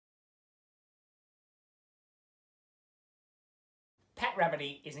Pet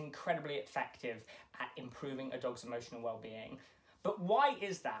Remedy is incredibly effective at improving a dog's emotional well-being. But why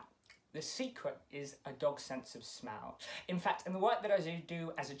is that? The secret is a dog's sense of smell. In fact, in the work that I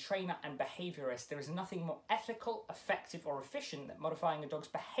do as a trainer and behaviourist, there is nothing more ethical, effective or efficient than modifying a dog's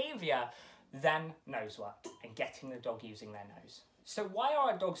behaviour than nose work and getting the dog using their nose. So why are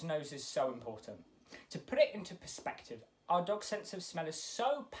our dog's noses so important? To put it into perspective, our dog's sense of smell is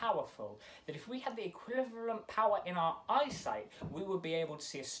so powerful that if we had the equivalent power in our eyesight, we would be able to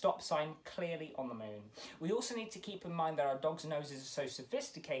see a stop sign clearly on the moon. We also need to keep in mind that our dog's noses are so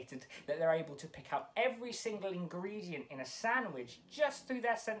sophisticated that they're able to pick out every single ingredient in a sandwich just through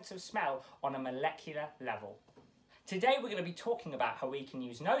their sense of smell on a molecular level. Today we're going to be talking about how we can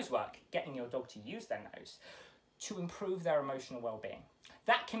use nose work, getting your dog to use their nose, to improve their emotional well-being.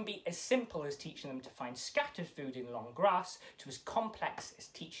 That can be as simple as teaching them to find scattered food in long grass to as complex as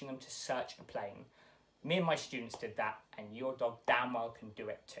teaching them to search a plane. Me and my students did that, and your dog damn well can do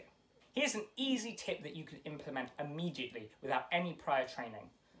it too. Here's an easy tip that you can implement immediately without any prior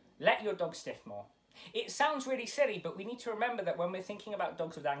training. Let your dog sniff more. It sounds really silly, but we need to remember that when we're thinking about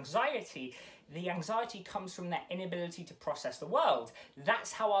dogs with anxiety, the anxiety comes from their inability to process the world.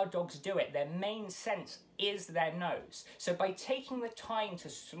 That's how our dogs do it. Their main sense is their nose. So by taking the time to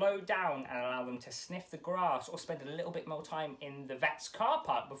slow down and allow them to sniff the grass or spend a little bit more time in the vet's car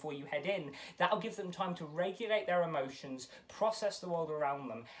park before you head in, that'll give them time to regulate their emotions, process the world around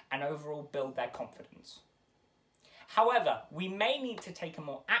them, and overall build their confidence. However, we may need to take a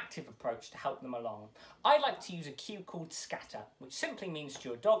more active approach to help them along. I like to use a cue called scatter, which simply means to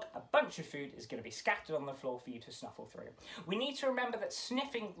your dog a bunch of food is going to be scattered on the floor for you to snuffle through. We need to remember that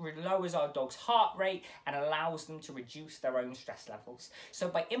sniffing lowers our dog's heart rate and allows them to reduce their own stress levels. So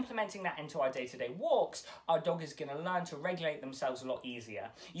by implementing that into our day-to-day walks, our dog is going to learn to regulate themselves a lot easier.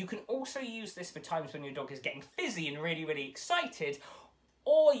 You can also use this for times when your dog is getting fizzy and really excited,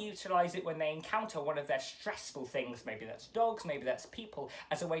 or utilise it when they encounter one of their stressful things, maybe that's dogs, maybe that's people,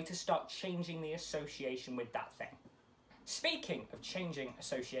 as a way to start changing the association with that thing. Speaking of changing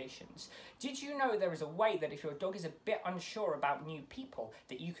associations, did you know there is a way that if your dog is a bit unsure about new people,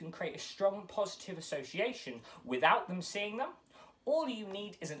 that you can create a strong positive association without them seeing them? All you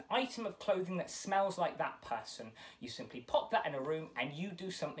need is an item of clothing that smells like that person. You simply pop that in a room and you do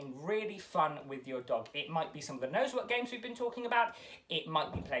something really fun with your dog. It might be some of the nose work games we've been talking about. It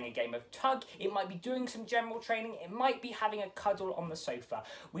might be playing a game of tug. It might be doing some general training. It might be having a cuddle on the sofa.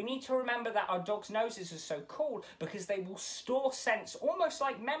 We need to remember that our dog's noses are so cool because they will store scents almost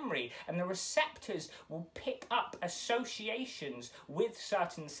like memory, and the receptors will pick up associations with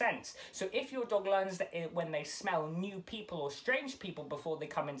certain scents. So if your dog learns that when they smell new people or strange people before they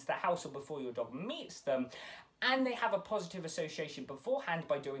come into the house or before your dog meets them, and they have a positive association beforehand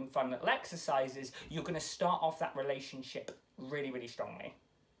by doing fun little exercises, you're going to start off that relationship really strongly.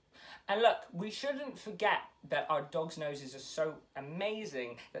 And look, we shouldn't forget that our dogs' noses are so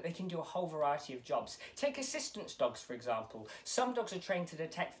amazing that they can do a whole variety of jobs. Take assistance dogs, for example. Some dogs are trained to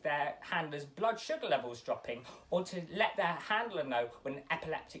detect their handler's blood sugar levels dropping, or to let their handler know when an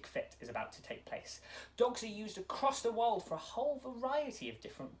epileptic fit is about to take place. Dogs are used across the world for a whole variety of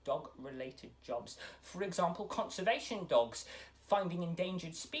different dog-related jobs. For example, conservation dogs, finding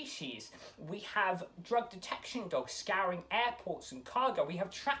endangered species. We have drug detection dogs scouring airports and cargo. We have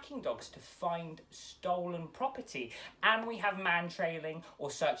tracking dogs to find stolen property. And we have man-trailing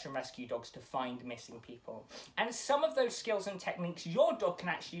or search and rescue dogs to find missing people. And some of those skills and techniques your dog can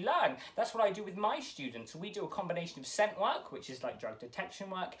actually learn. That's what I do with my students. We do a combination of scent work, which is like drug detection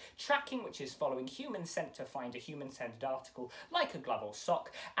work, tracking, which is following human scent to find a human-scented article, like a glove or sock,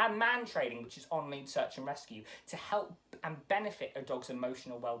 and man-trailing, which is on-lead search and rescue, to help and benefit a dog's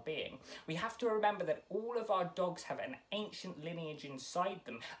emotional well-being. We have to remember that all of our dogs have an ancient lineage inside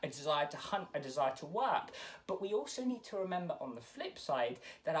them, a desire to hunt, a desire to work, but we also need to remember on the flip side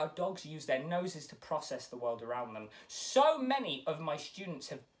that our dogs use their noses to process the world around them. So many of my students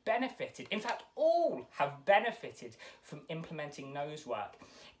have benefited, in fact all have benefited from implementing nose work.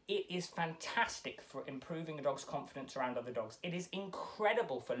 It is fantastic for improving a dog's confidence around other dogs. It is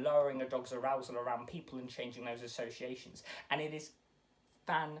incredible for lowering a dog's arousal around people and changing those associations. And it is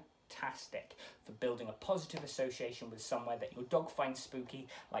fantastic for building a positive association with somewhere that your dog finds spooky,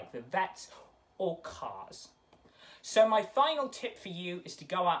 like the vets or cars. So my final tip for you is to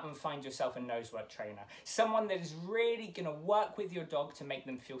go out and find yourself a nose work trainer. Someone that is really going to work with your dog to make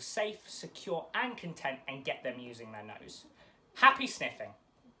them feel safe, secure and content and get them using their nose. Happy sniffing!